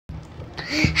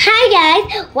Hi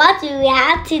guys, what do we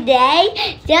have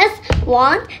today? Just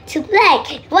want to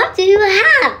play. What do you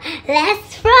have?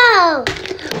 Let's throw.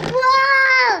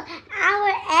 Whoa!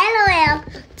 Our LOL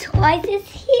toys is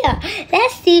here.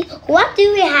 Let's see what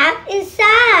do we have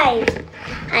inside.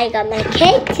 I got my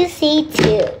cake to see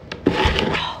too.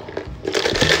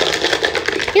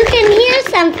 You can hear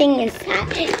something inside.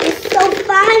 It's so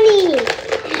funny.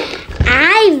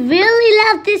 I really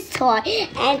love this toy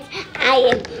and I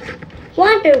am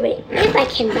wondering if I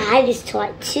can buy this toy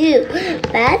too.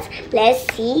 But let's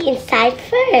see inside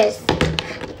first.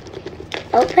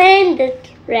 Open the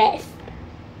dress.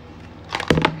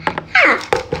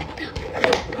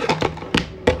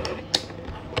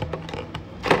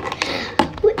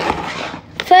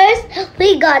 First,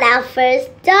 we got our first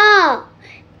doll.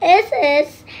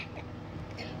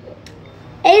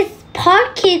 It's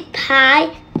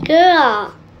Porcupine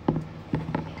Girl.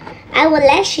 I will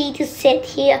let she to sit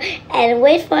here and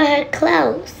wait for her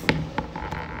clothes.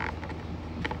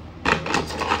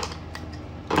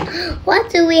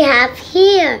 What do we have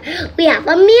here? We have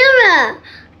a mirror.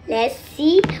 Let's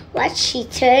see what she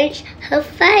turns her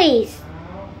face.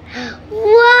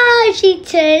 Wow, she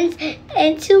turns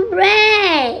into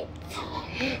red.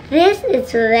 This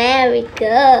is very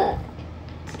good.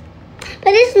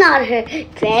 But it's not her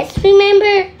dress,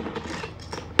 remember?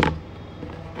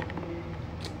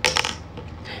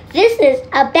 This is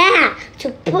a bag to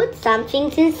put something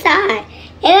inside.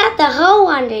 It has a hole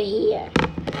under here.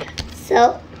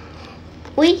 So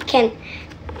we can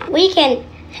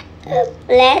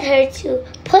let her to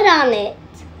put on it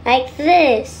like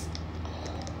this.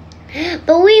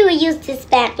 But we will use this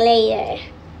bag later.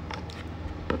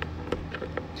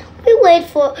 We wait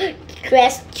for the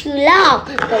dress too long,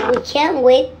 but we can't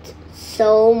wait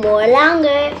so more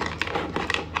longer.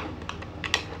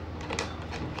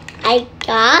 I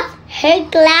got her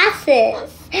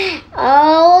glasses.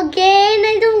 Oh, again,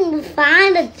 I don't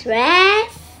find the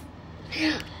dress.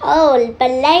 Oh,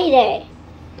 but later.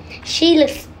 She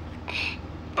looks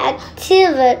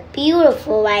active and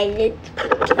beautiful with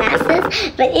the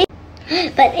glasses.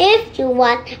 But if you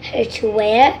want her to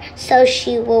wear, so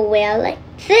she will wear like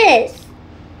this.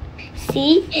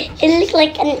 See, it looks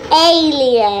like an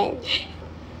alien.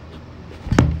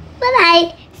 But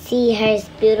I see her as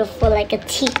beautiful like a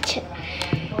teacher.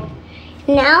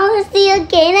 Now let's see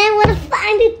again. I want to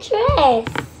find the dress.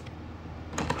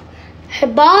 Her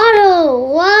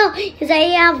bottle. Wow, because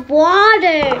I have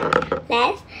water.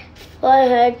 Let's for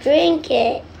her drink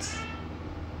it.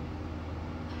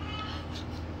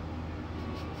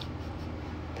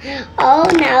 Oh,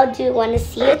 now do you want to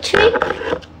see a trick?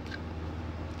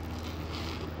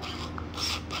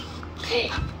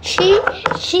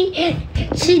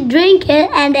 She drink it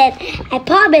and then I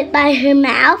pop it by her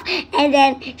mouth and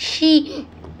then she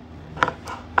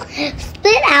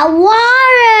spit out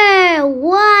water.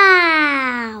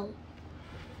 Wow.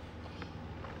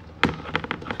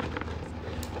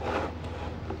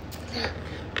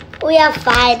 We have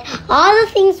found all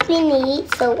the things we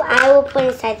need, so I will put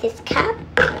inside this cup.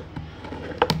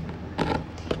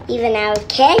 Even our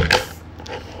cakes.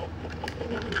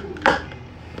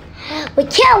 We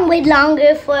can't wait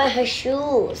longer for her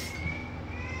shoes.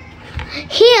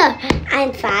 Here,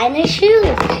 I'm finding her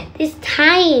shoes. This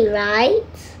tiny, right?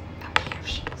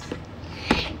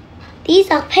 These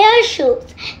are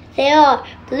parachutes. They are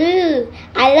blue.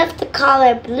 I love the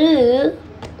color blue.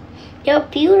 They're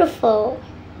beautiful.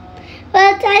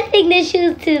 But I think the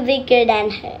shoe's too bigger than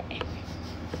her.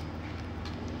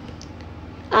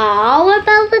 Oh, what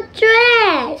about the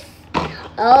dress?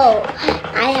 Oh,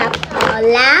 I have a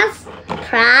last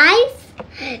prize.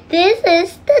 This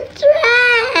is the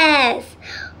dress.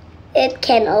 It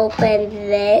can open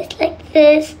this like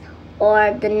this,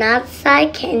 or the not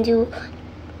side can do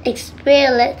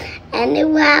experience, and it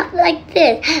will have like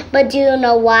this. But do you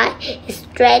know why it's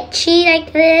stretchy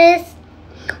like this?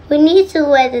 We need to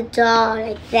wear the doll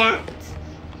like that.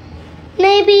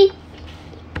 Maybe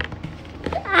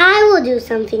I will do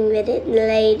something with it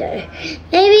later.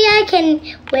 Maybe I can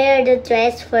wear the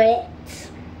dress for it.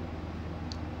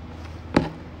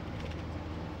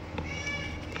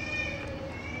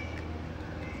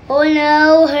 Oh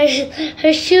no,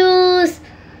 her shoes.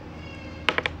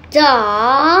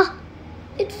 Duh.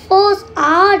 It falls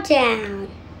all down.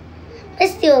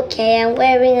 It's still okay. I'm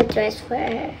wearing a dress for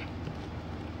her.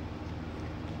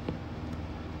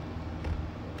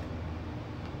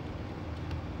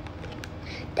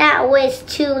 That was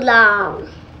too long.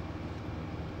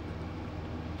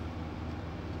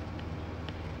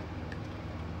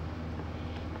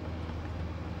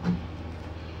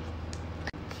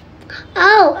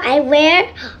 Oh, I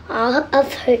wear all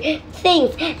of her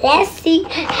things. Let's see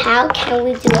how can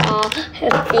we do all her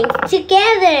things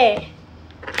together.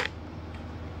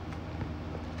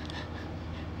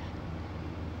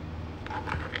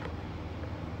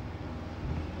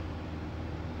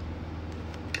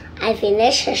 I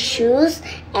finished her shoes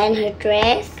and her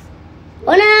dress.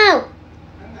 Oh no!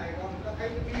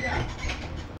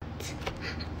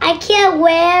 I can't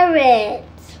wear it.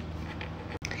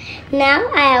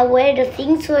 Now I wear the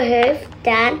things for her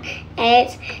done, and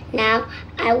now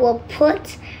I will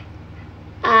put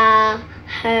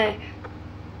her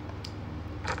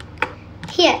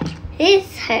here. This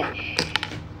is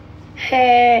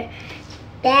her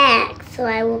bag. So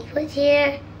I will put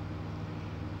here.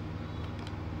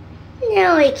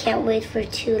 Now I can't wait for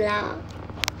too long.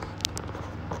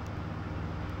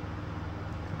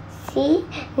 See?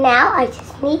 Now I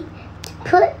just need to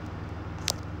put.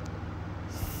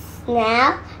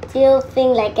 Now, do you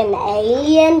think like an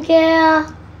alien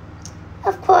girl?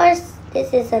 Of course,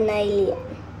 this is an alien.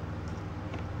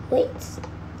 Wait.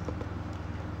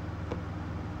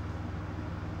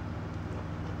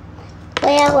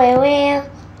 Well.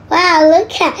 Wow,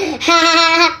 look at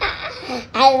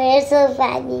I wear so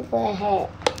funny for her.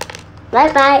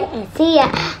 Bye-bye and see ya.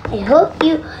 I hope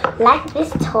you like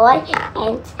this toy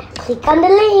and click on the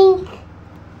link.